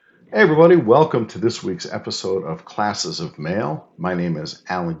Hey everybody, welcome to this week's episode of Classes of Mail. My name is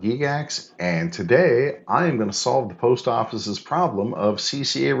Alan Gigax, and today I am going to solve the post office's problem of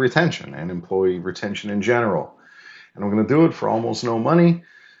CCA retention and employee retention in general. And I'm going to do it for almost no money,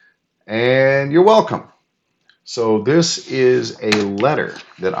 and you're welcome. So this is a letter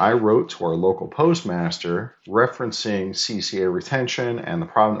that I wrote to our local postmaster referencing CCA retention and the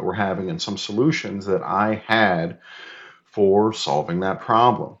problem that we're having and some solutions that I had for solving that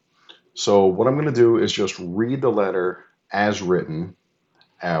problem. So what I'm going to do is just read the letter as written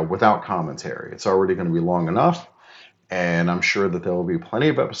without commentary. It's already going to be long enough, and I'm sure that there will be plenty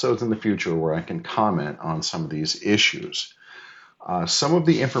of episodes in the future where I can comment on some of these issues. Some of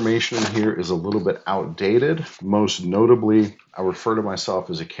the information in here is a little bit outdated. Most notably, I refer to myself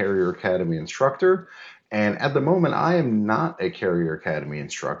as a Carrier Academy instructor, and at the moment, I am not a Carrier Academy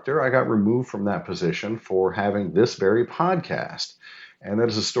instructor. I got removed from that position for having this very podcast. And that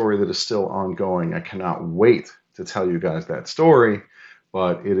is a story that is still ongoing. I cannot wait to tell you guys that story,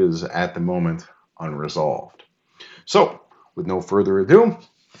 but it is at the moment unresolved. So, with no further ado,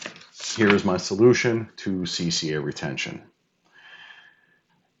 here is my solution to CCA retention.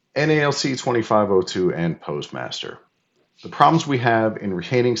 NALC 2502 and Postmaster. The problems we have in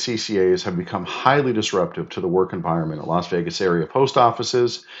retaining CCAs have become highly disruptive to the work environment at Las Vegas area post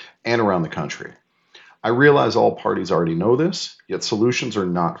offices and around the country. I realize all parties already know this, yet solutions are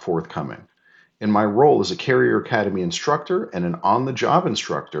not forthcoming. In my role as a Carrier Academy instructor and an on-the-job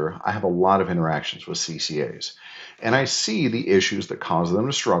instructor, I have a lot of interactions with CCAs, and I see the issues that cause them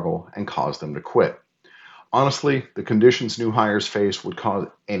to struggle and cause them to quit. Honestly, the conditions new hires face would cause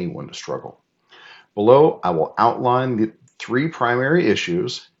anyone to struggle. Below, I will outline the three primary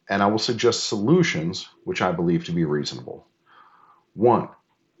issues, and I will suggest solutions which I believe to be reasonable. 1.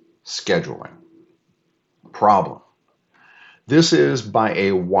 Scheduling. Problem. This is by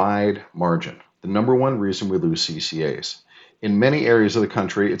a wide margin the number one reason we lose CCAs. In many areas of the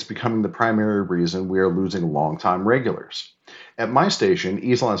country, it's becoming the primary reason we are losing long-time regulars. At my station,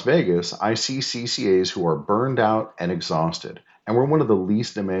 East Las Vegas, I see CCAs who are burned out and exhausted, and we're one of the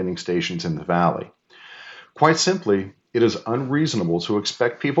least demanding stations in the valley. Quite simply, it is unreasonable to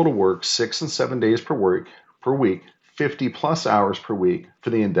expect people to work 6 and 7 days per week, 50 plus hours per week for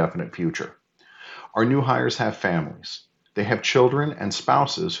the indefinite future. Our new hires have families. They have children and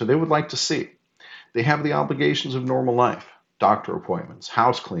spouses who they would like to see. They have the obligations of normal life, doctor appointments,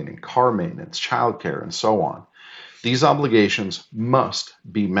 house cleaning, car maintenance, childcare, and so on. These obligations must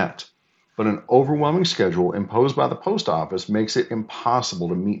be met, but an overwhelming schedule imposed by the post office makes it impossible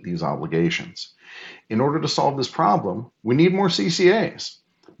to meet these obligations. In order to solve this problem, we need more CCAs,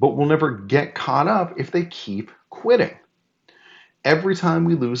 but we'll never get caught up if they keep quitting. Every time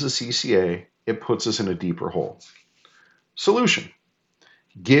we lose a CCA, it puts us in a deeper hole. Solution.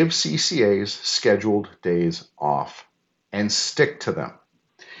 Give CCAs scheduled days off and stick to them.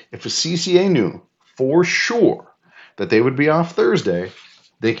 If a CCA knew for sure that they would be off Thursday,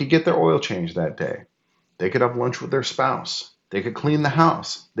 they could get their oil changed that day. They could have lunch with their spouse. They could clean the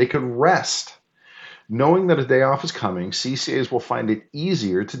house. They could rest. Knowing that a day off is coming, CCAs will find it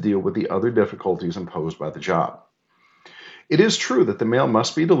easier to deal with the other difficulties imposed by the job. It is true that the mail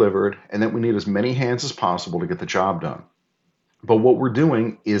must be delivered and that we need as many hands as possible to get the job done. But what we're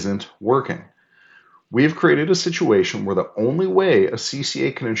doing isn't working. We have created a situation where the only way a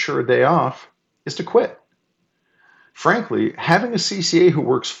CCA can ensure a day off is to quit. Frankly, having a CCA who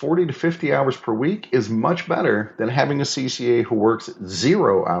works 40 to 50 hours per week is much better than having a CCA who works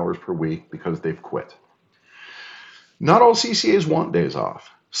 0 hours per week because they've quit. Not all CCAs want days off.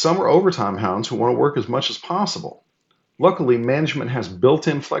 Some are overtime hounds who want to work as much as possible. Luckily, management has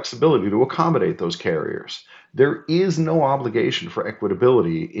built-in flexibility to accommodate those carriers. There is no obligation for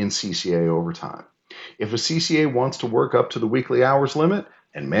equitability in CCA overtime. If a CCA wants to work up to the weekly hours limit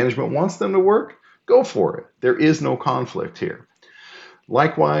and management wants them to work, go for it. There is no conflict here.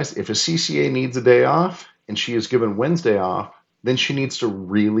 Likewise, if a CCA needs a day off and she is given Wednesday off, then she needs to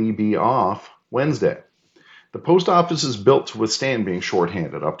really be off Wednesday. The post office is built to withstand being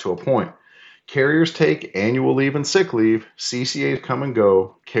shorthanded up to a point. Carriers take annual leave and sick leave, CCAs come and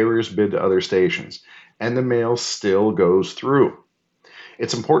go, carriers bid to other stations, and the mail still goes through.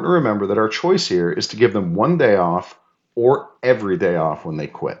 It's important to remember that our choice here is to give them one day off or every day off when they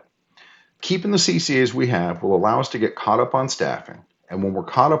quit. Keeping the CCAs we have will allow us to get caught up on staffing, and when we're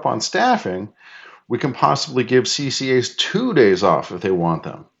caught up on staffing, we can possibly give CCAs 2 days off if they want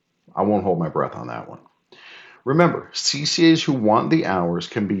them. I won't hold my breath on that one. Remember, CCAs who want the hours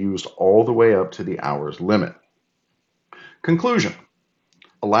can be used all the way up to the hours limit. Conclusion.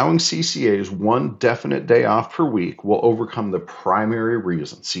 Allowing CCAs one definite day off per week will overcome the primary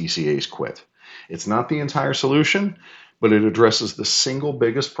reason CCAs quit. It's not the entire solution, but it addresses the single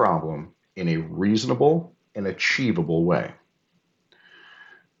biggest problem in a reasonable and achievable way.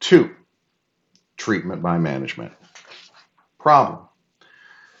 2. Treatment by management. Problem.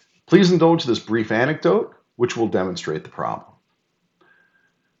 Please indulge this brief anecdote, which will demonstrate the problem.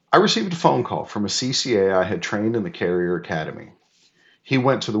 I received a phone call from a CCA I had trained in the Carrier Academy. He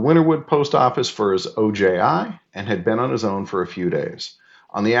went to the Winterwood post office for his OJI and had been on his own for a few days.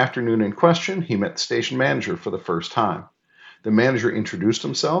 On the afternoon in question, he met the station manager for the first time. The manager introduced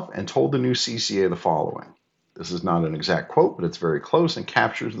himself and told the new CCA the following. This is not an exact quote, but it's very close and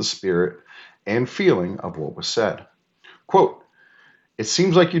captures the spirit and feeling of what was said. Quote, "It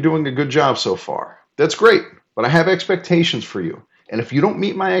seems like you're doing a good job so far. That's great, but I have expectations for you. And if you don't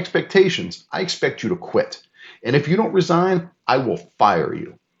meet my expectations, I expect you to quit. And if you don't resign, I will fire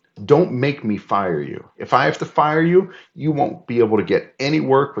you. Don't make me fire you. If I have to fire you, you won't be able to get any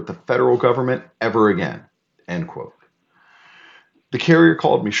work with the federal government ever again." End quote. The carrier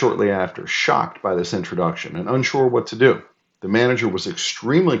called me shortly after, shocked by this introduction and unsure what to do. The manager was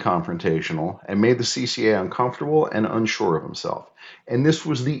extremely confrontational and made the CCA uncomfortable and unsure of himself. And this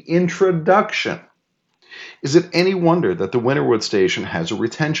was the introduction. Is it any wonder that the Winterwood station has a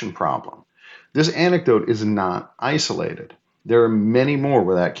retention problem? This anecdote is not isolated. There are many more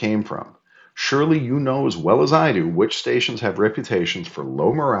where that came from. Surely you know as well as I do which stations have reputations for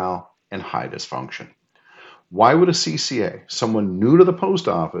low morale and high dysfunction. Why would a CCA, someone new to the post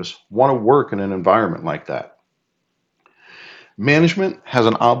office, want to work in an environment like that? Management has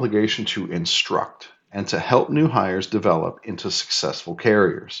an obligation to instruct and to help new hires develop into successful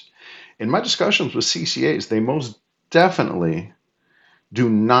carriers. In my discussions with CCAs, they most definitely do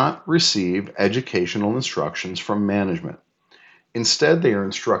not receive educational instructions from management. Instead, they are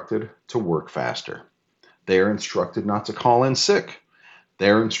instructed to work faster. They are instructed not to call in sick. They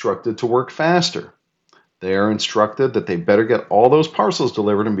are instructed to work faster. They are instructed that they better get all those parcels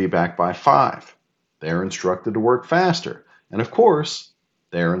delivered and be back by 5. They are instructed to work faster. And of course,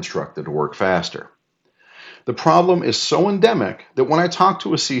 they are instructed to work faster. The problem is so endemic that when I talk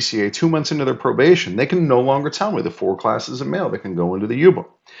to a CCA 2 months into their probation, they can no longer tell me the 4 classes of mail that can go into the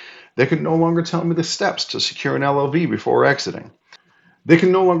U-book. They can no longer tell me the steps to secure an LLV before exiting. They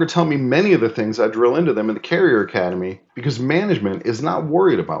can no longer tell me many of the things I drill into them in the Carrier Academy because management is not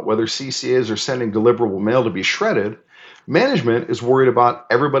worried about whether CCAs are sending deliverable mail to be shredded. Management is worried about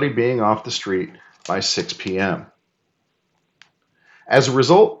everybody being off the street by 6 p.m. As a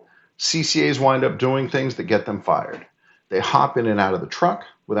result, CCAs wind up doing things that get them fired. They hop in and out of the truck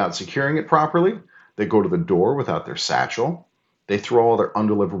without securing it properly. They go to the door without their satchel. They throw all their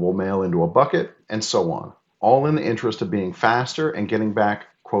undeliverable mail into a bucket, and so on, all in the interest of being faster and getting back,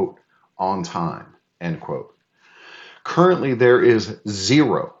 quote, on time, end quote. Currently, there is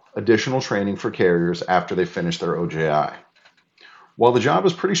 0 additional training for carriers after they finish their OJI. While the job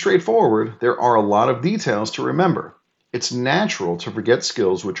is pretty straightforward, there are a lot of details to remember. It's natural to forget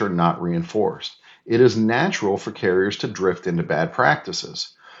skills which are not reinforced. It is natural for carriers to drift into bad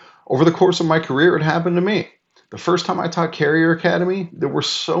practices. Over the course of my career, it happened to me. The first time I taught Carrier Academy, there were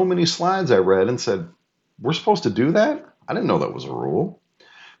so many slides I read and said, "We're supposed to do that?" I didn't know that was a rule.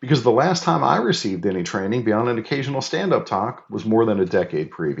 Because the last time I received any training beyond an occasional stand-up talk was more than a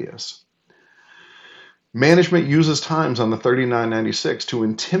decade previous. Management uses times on the 3996 to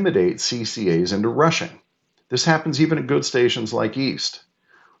intimidate CCAs into rushing. This happens even at good stations like East.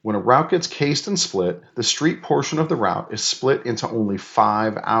 When a route gets cased and split, the street portion of the route is split into only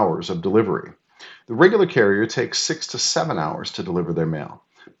 5 hours of delivery. The regular carrier takes 6 to 7 hours to deliver their mail.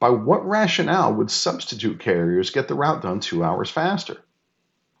 By what rationale would substitute carriers get the route done 2 hours faster?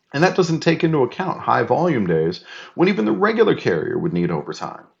 And that doesn't take into account high volume days when even the regular carrier would need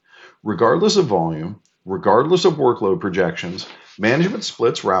overtime. Regardless of volume, regardless of workload projections, management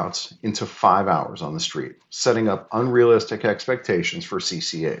splits routes into 5 hours on the street, setting up unrealistic expectations for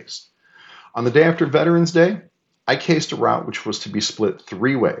CCAs. On the day after Veterans Day, I cased a route which was to be split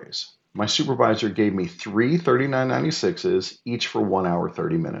 3 ways. My supervisor gave me 3 3996s, each for 1 hour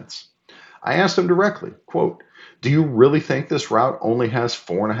 30 minutes. I asked him directly, quote, "Do you really think this route only has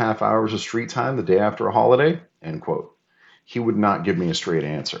 4.5 hours of street time the day after a holiday?" End quote. He would not give me a straight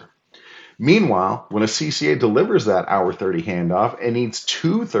answer. Meanwhile, when a CCA delivers that hour 30 handoff and needs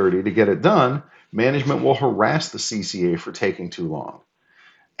 2:30 to get it done, management will harass the CCA for taking too long.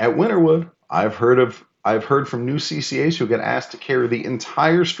 At Winterwood, I've heard from new CCAs who get asked to carry the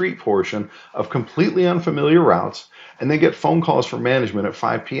entire street portion of completely unfamiliar routes and then get phone calls from management at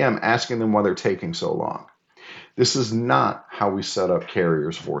 5 p.m. asking them why they're taking so long. This is not how we set up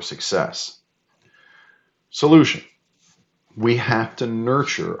carriers for success. Solution: we have to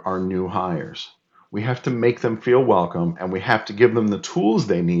nurture our new hires. We have to make them feel welcome, and we have to give them the tools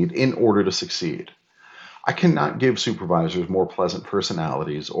they need in order to succeed. I cannot give supervisors more pleasant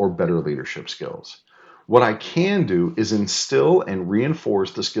personalities or better leadership skills. What I can do is instill and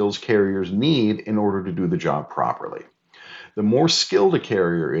reinforce the skills carriers need in order to do the job properly. The more skilled a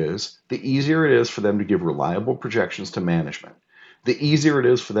carrier is, the easier it is for them to give reliable projections to management. The easier it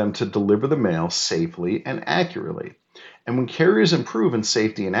is for them to deliver the mail safely and accurately. And when carriers improve in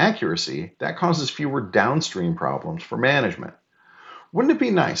safety and accuracy, that causes fewer downstream problems for management. Wouldn't it be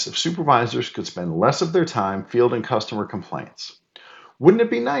nice if supervisors could spend less of their time fielding customer complaints? Wouldn't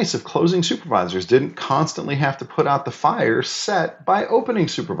it be nice if closing supervisors didn't constantly have to put out the fire set by opening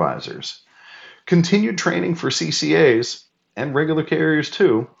supervisors? Continued training for CCAs, and regular carriers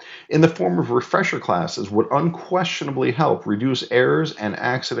too, in the form of refresher classes would unquestionably help reduce errors and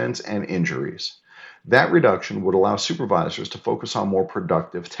accidents and injuries. That reduction would allow supervisors to focus on more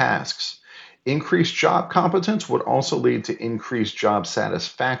productive tasks. Increased job competence would also lead to increased job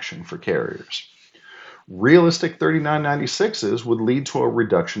satisfaction for carriers. Realistic 3996s would lead to a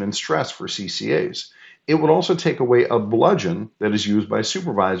reduction in stress for CCAs. It would also take away a bludgeon that is used by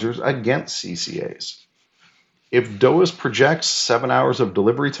supervisors against CCAs. If DOAS projects 7 hours of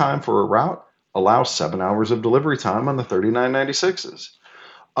delivery time for a route, allow 7 hours of delivery time on the 3996s.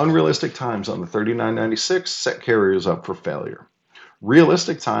 Unrealistic times on the 3996 set carriers up for failure.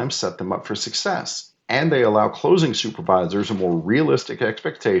 Realistic times set them up for success, and they allow closing supervisors a more realistic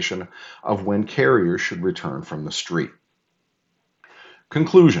expectation of when carriers should return from the street.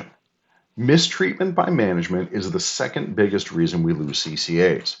 Conclusion: mistreatment by management is the second biggest reason we lose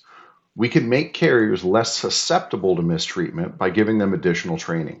CCAs. We can make carriers less susceptible to mistreatment by giving them additional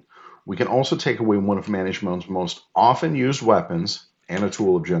training. We can also take away one of management's most often used weapons and a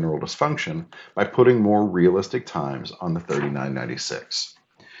tool of general dysfunction by putting more realistic times on the 3996.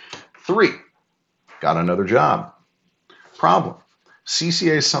 3. Got another job. Problem: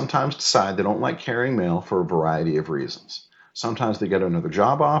 CCAs sometimes decide they don't like carrying mail for a variety of reasons. Sometimes they get another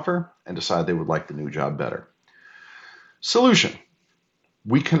job offer and decide they would like the new job better. Solution: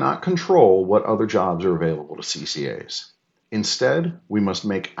 we cannot control what other jobs are available to CCAs. Instead, we must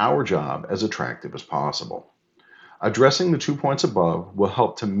make our job as attractive as possible. Addressing the 2 points above will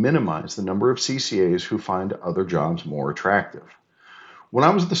help to minimize the number of CCAs who find other jobs more attractive. When I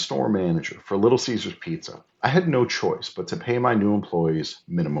was the store manager for Little Caesars Pizza, I had no choice but to pay my new employees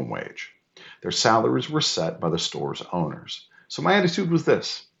minimum wage. Their salaries were set by the store's owners. So my attitude was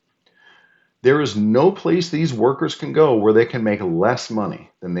this: there is no place these workers can go where they can make less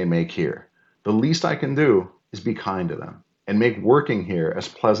money than they make here. The least I can do is be kind to them and make working here as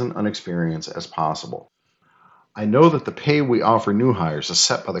pleasant an experience as possible. I know that the pay we offer new hires is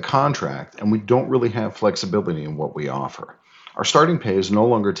set by the contract, and we don't really have flexibility in what we offer. Our starting pay is no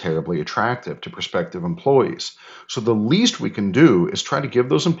longer terribly attractive to prospective employees, so the least we can do is try to give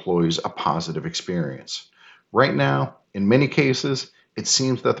those employees a positive experience. Right now, in many cases, it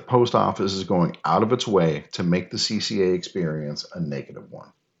seems that the post office is going out of its way to make the CCA experience a negative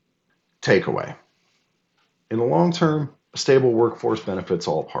one. Takeaway: in the long term, a stable workforce benefits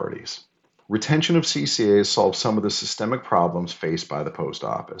all parties. Retention of CCAs solves some of the systemic problems faced by the post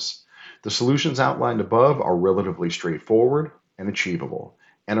office. The solutions outlined above are relatively straightforward and achievable,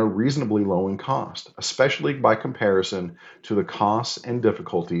 and are reasonably low in cost, especially by comparison to the costs and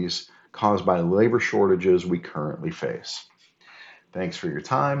difficulties caused by labor shortages we currently face. Thanks for your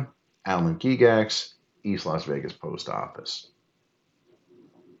time. Alan Gigax, East Las Vegas Post Office.